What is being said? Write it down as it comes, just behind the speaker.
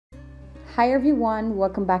Hi everyone,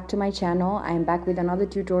 welcome back to my channel. I am back with another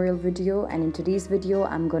tutorial video, and in today's video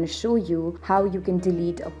I'm going to show you how you can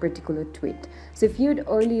delete a particular tweet. So if you'd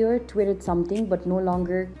earlier tweeted something but no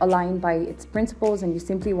longer aligned by its principles and you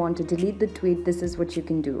simply want to delete the tweet, this is what you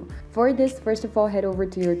can do. For this, first of all, head over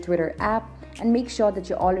to your Twitter app and make sure that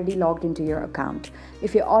you're already logged into your account.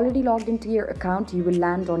 If you're already logged into your account, you will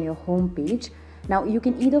land on your home page. Now you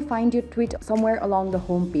can either find your tweet somewhere along the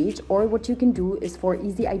home page, or what you can do is, for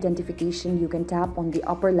easy identification, you can tap on the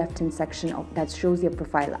upper left hand section that shows your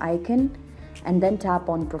profile icon and then tap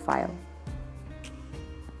on profile.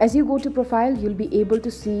 As you go to profile, you'll be able to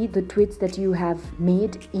see the tweets that you have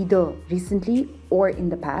made either recently or in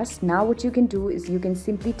the past. Now what you can do is you can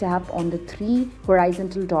simply tap on the three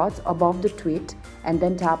horizontal dots above the tweet and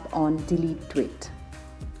then tap on delete tweet.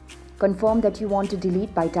 Confirm that you want to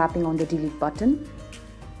delete by tapping on the delete button,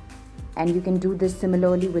 and you can do this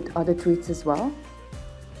similarly with other tweets as well,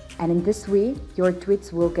 and in this way your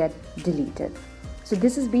tweets will get deleted. So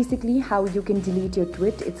this is basically how you can delete your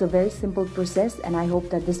tweet. It's a very simple process, and I hope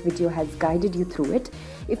that this video has guided you through it.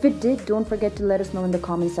 If it did, don't forget to let us know in the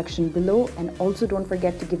comment section below, and also don't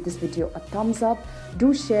forget to give this video a thumbs up.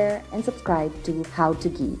 Do share and subscribe to How to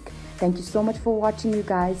Geek. Thank you so much for watching, you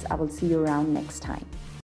guys. I will see you around next time.